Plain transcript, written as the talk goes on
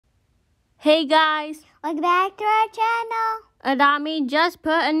Hey guys, Welcome back to our channel. Adami just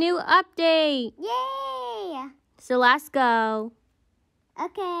put a new update. Yay! So let's go.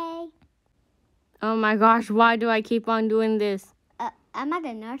 Okay. Oh my gosh, why do I keep on doing this? I'm at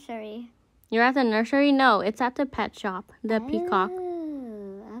the nursery. You're at the nursery? No, it's at the pet shop, the Peacock.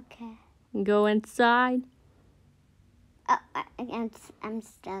 Oh, okay. Go inside. Oh, I'm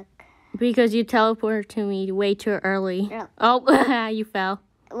stuck. Because you teleported to me way too early. Oh. Oh, you fell.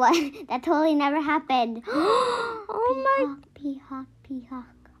 What? That totally never happened. Oh Peacock.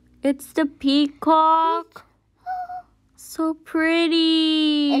 It's the peacock. So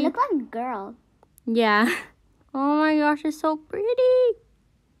pretty. It looks like a girl. Yeah. Oh my gosh, it's so pretty.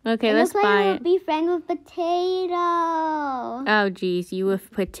 Okay, let's buy it. Be friends with Potato. Oh geez, you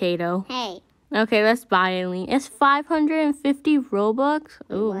with Potato. Hey. Okay, let's buy it, Ayleen. It's 550 Robux.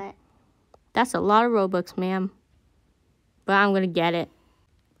 Ooh, What? that's a lot of Robux, ma'am. But I'm gonna get it.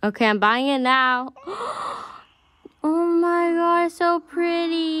 Okay, I'm buying it now. Oh my god, it's so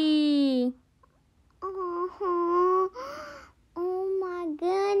pretty. Oh my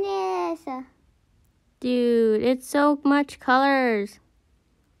goodness. Dude, it's so much colors.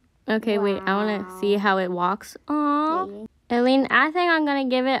 Okay, wait, I want to see how it walks. Aww. Ayleen, I think I'm going to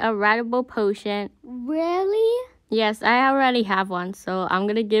give it a Radical Potion. Really? Yes, I already have one, so I'm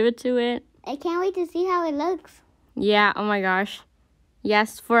going to give it to it. I can't wait to see how it looks. Yeah, oh my gosh.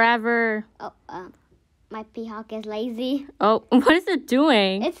 Yes, forever. Oh, my peacock is lazy. Oh, what is it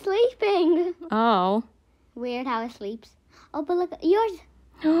doing? It's sleeping. Oh. Weird how it sleeps. Oh, but look, yours.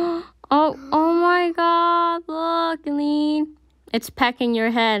 Oh my god, look, Ayleen. It's pecking your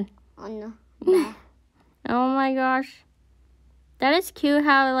head. Oh, no. No. Oh my gosh. That is cute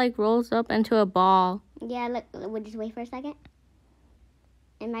how it like rolls up into a ball. Yeah, look, we'll just wait for a second.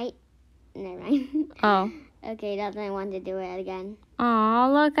 It might. Never mind. Oh. Okay, doesn't want to do it again. Oh,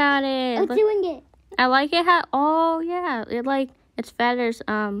 look at it. Oh, it's doing it. I like it how, oh yeah, it like, its feathers,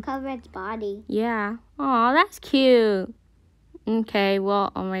 cover its body. Yeah. Oh, that's cute. Okay,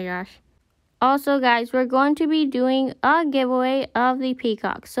 well, oh my gosh. Also, guys, we're going to be doing a giveaway of the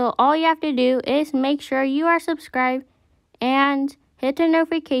peacock. So all you have to do is make sure you are subscribed and hit the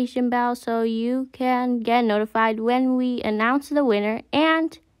notification bell so you can get notified when we announce the winner.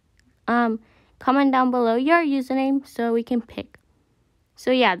 And comment down below your username so we can pick.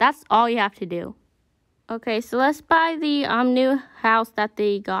 So yeah, that's all you have to do. Okay, so let's buy the new house that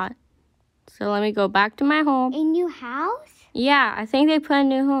they got. So let me go back to my home. A new house? Yeah, I think they put a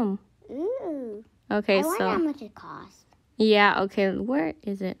new home. Ooh. Okay, I wonder how much it costs. Yeah, okay, where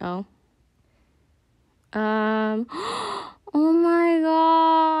is it? Oh. Oh my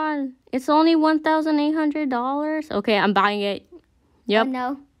god. It's only $1,800. Okay, I'm buying it. Yep. Oh,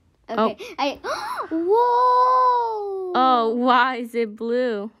 no. Okay. Oh. Whoa. Oh, why is it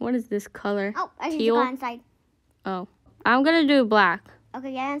blue? What is this color? Oh, I just Teal? got inside. Oh. I'm gonna do black.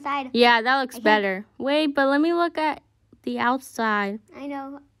 Okay, get inside. Yeah, that looks better. Wait, but let me look at the outside. I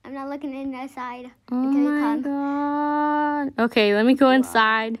know. I'm not looking in the side Oh until you my come. god. Okay, let me go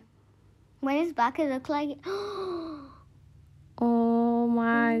inside. What does black look like? Oh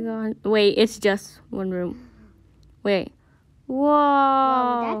my god. Wait, it's just one room. Wait. Whoa.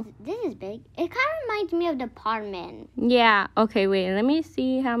 Wow, this is big. It kind of reminds me of the apartment. Yeah. Okay, wait. Let me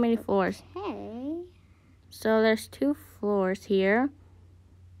see how many floors. Okay. So there's 2 floors here.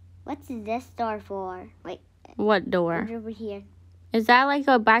 What's this door for? Wait. What door? It's over here. Is that like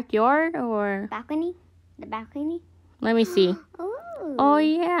a backyard or? Balcony? The balcony? Let me see. Ooh. Oh,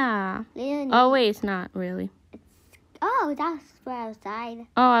 yeah. Oh, wait, it's not really. Oh, that's for outside.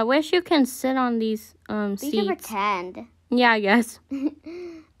 Oh, I wish you can sit on these We seats. should pretend. Yeah, I guess.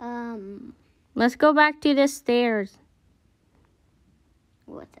 Let's go back to the stairs.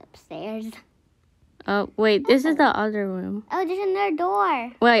 What's upstairs? Oh, wait, this is the other room. Oh, there's another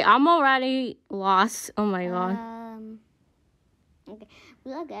door. Wait, I'm already lost. Oh my god. Okay.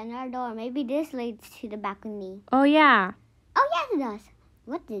 Look, another door. Maybe this leads to the balcony. Oh, yeah. Oh, yes, it does.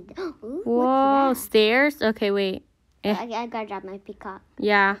 What did? Ooh, Whoa, what's that? stairs? Okay, wait. I gotta drop my peacock.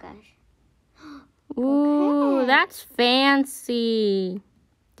 Yeah. Oh, gosh. Ooh, Okay. that's fancy.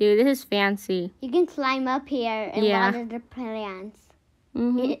 Dude, this is fancy. You can climb up here and water the plants.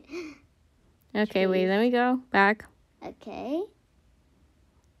 Okay, wait, let me go back. Okay.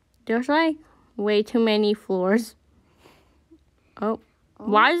 There's like way too many floors. Oh,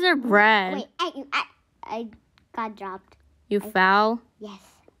 why is there bread? Wait, I got dropped. You fell? Yes,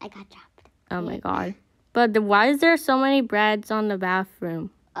 I got dropped. Oh my god. But why is there so many breads on the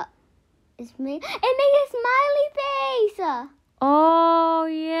bathroom? It makes a smiley face. Oh,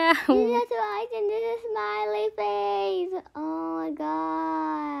 yeah. This is two eyes and this is smiley face. Oh my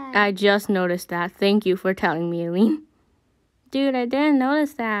god. I just noticed that. Thank you for telling me, Ayleen. Dude, I didn't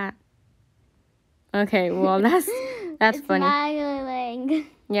notice that. Okay, well, that's It's funny. smiling.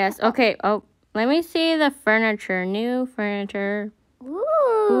 Yes, okay. Oh, let me see the furniture. New furniture.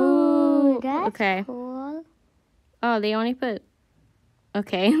 Ooh, that's okay. cool. Oh, they only put...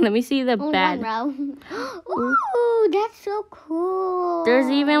 Okay, let me see the Only bed. one row. Ooh, that's so cool. There's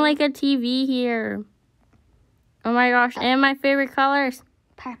even like a TV here. Oh my gosh, and my favorite colors.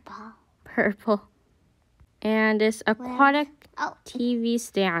 Purple. Purple. And this aquatic TV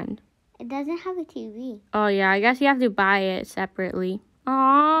stand. It doesn't have a TV. Oh yeah, I guess you have to buy it separately.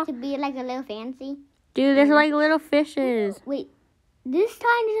 Aww. To be like a little fancy. Dude, there's like little fishes. Wait, this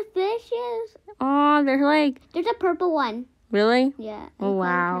tiny fishes? Oh, There's a purple one. Really? Yeah. Oh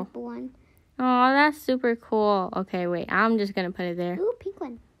wow. Purple one. Oh, that's super cool. Okay, wait, I'm just gonna put it there. Ooh, pink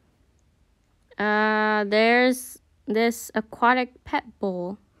one. There's this aquatic pet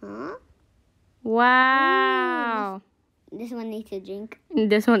bowl. Huh? Wow. Ooh, this one needs to drink.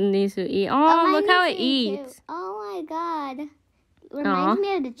 This one needs to eat. Oh, look how it eats. Too. Oh my god. Reminds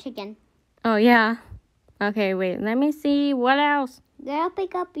me of the chicken. Oh, yeah. Okay, wait. Let me see. What else? Girl,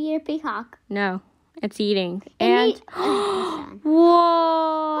 pick up your peacock. No, it's eating. And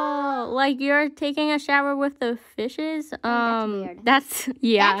whoa! Like you're taking a shower with the fishes. That's weird. That's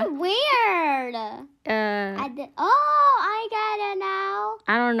yeah. That's weird. I got it now.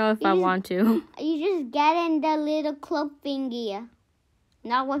 I don't know if I want to. You just get in the little cloak thingy.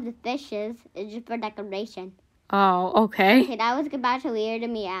 Not with the fishes. It's just for decoration. Oh, okay. Okay, that was about to weird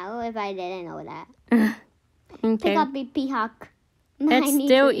me out if I didn't know that. Okay. Pick up a peacock. It's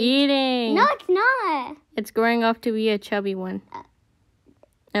still eating. No, it's not. It's growing up to be a chubby one.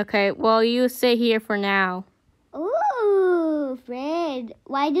 Okay, well, you sit here for now. Ooh, Fred.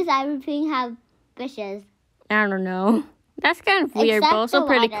 Why does everything have fishes? I don't know. That's kind of weird, but also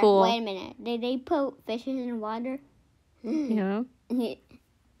pretty cool. Wait a minute. Did they put fishes in water? Yeah.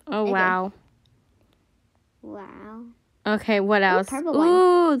 Oh, okay. wow. Wow. Okay, what else? Purple one.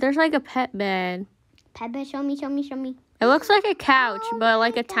 Ooh, there's like a pet bed. Pet bed, show me. It looks like a couch, but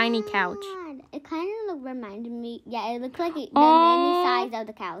like a tiny couch. It kind of reminded me. Yeah, it looks like the mini size of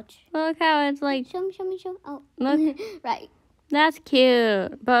the couch. Look how it's like. Show me. Oh, look. Right. That's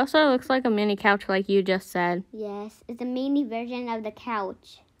cute, but also it looks like a mini couch, like you just said. Yes, it's a mini version of the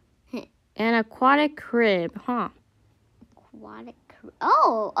couch. An aquatic crib, huh? Aquatic crib.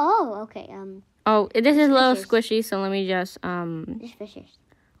 Oh, okay. Oh, this is a little squishy, so let me just Just fishes.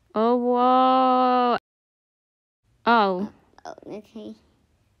 Oh, whoa. Oh. Oh, okay.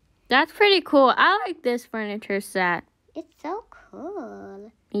 That's pretty cool. I like this furniture set. It's so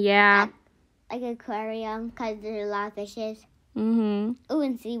cool. Yeah. Like an aquarium, because there's a lot of fishes. Mm-hmm. Oh,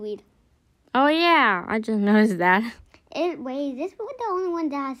 and seaweed. Oh, yeah. I just noticed that. Wait, is this one the only one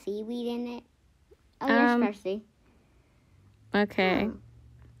that has seaweed in it? Oh, there's Percy. Okay.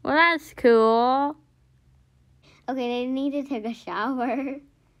 Well, that's cool. Okay, they need to take a shower.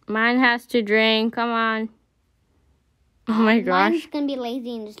 Mine has to drink. Come on. Oh, my gosh. Mine's going to be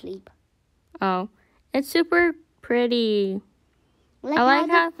lazy and sleep. Oh. It's super pretty. I like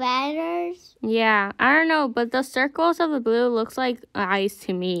how the feathers. Yeah, I don't know, but the circles of the blue looks like eyes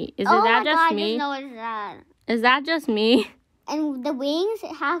to me. Is that just me? I just noticed that. Is that just me? And the wings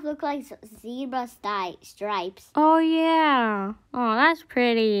half look like zebra stripes. Oh yeah. Oh, that's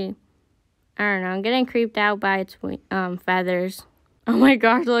pretty. I don't know. I'm getting creeped out by its feathers. Oh my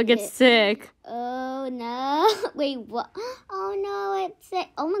gosh! Look, it's sick. Oh no! Wait, what? Oh no! It's sick.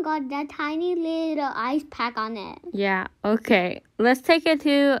 Oh my god! That tiny little ice pack on it. Yeah. Okay. Let's take it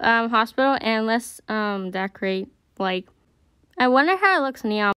to hospital and let's decorate. Like, I wonder how it looks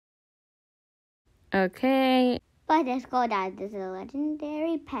neon. Okay. But let's go down. This is a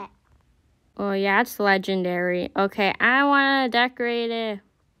legendary pet. Oh yeah, it's legendary. Okay, I want to decorate it.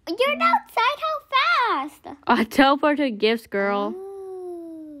 You're outside. How fast? I teleport to gifts, girl.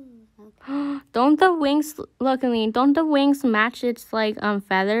 Okay. Don't the wings look at me? Don't the wings match its like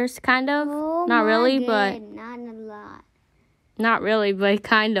feathers? Kind of. Oh, not really, God. but Not a lot. Not really, but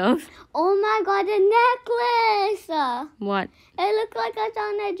kind of. Oh my god, the necklace! What? It looks like it's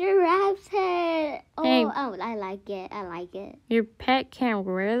on a giraffe's head. Oh, hey, I like it. I like it. Your pet can't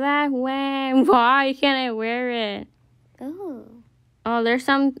wear that? When? Why can't I wear it? Oh, there's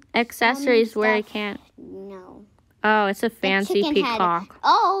some accessories where I can't. No. Oh, it's a fancy peacock. Head.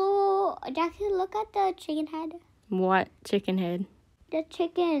 Oh, Jackie, look at the chicken head. What chicken head? The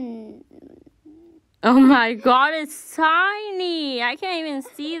chicken. Oh my god, it's tiny. I can't even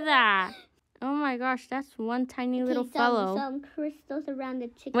see that. Oh my gosh, that's one tiny little fellow. Some crystals around the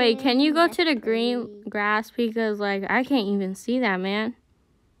chicken. Wait, can you go to the pretty. green grass? Because, like, I can't even see that, man.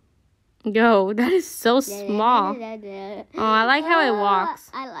 Yo, that is so small. Oh, I like how it walks.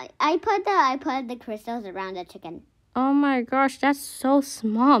 I put the crystals around the chicken. Oh my gosh, that's so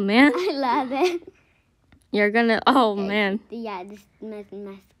small, man. I love it. You're gonna, man. Yeah, this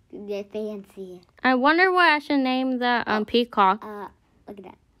they're fancy. I wonder what I should name the peacock. Look at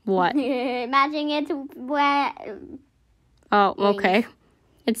that. What? Imagine it's wet. Oh, okay.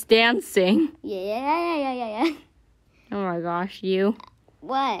 It's dancing. Yeah. Oh my gosh, you.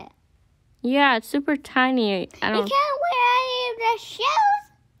 What? Yeah, it's super tiny. You can't wear any of the shoes?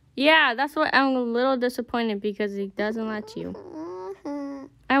 Yeah, that's what I'm a little disappointed because he doesn't let you.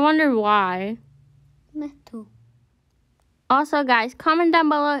 I wonder why. Me too. Also, guys, comment down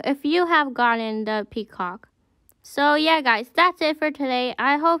below if you have gotten the peacock. So, yeah, guys, that's it for today.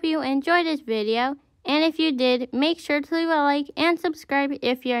 I hope you enjoyed this video. And if you did, make sure to leave a like and subscribe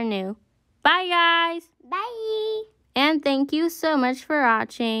if you're new. Bye, guys. Bye. And thank you so much for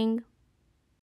watching.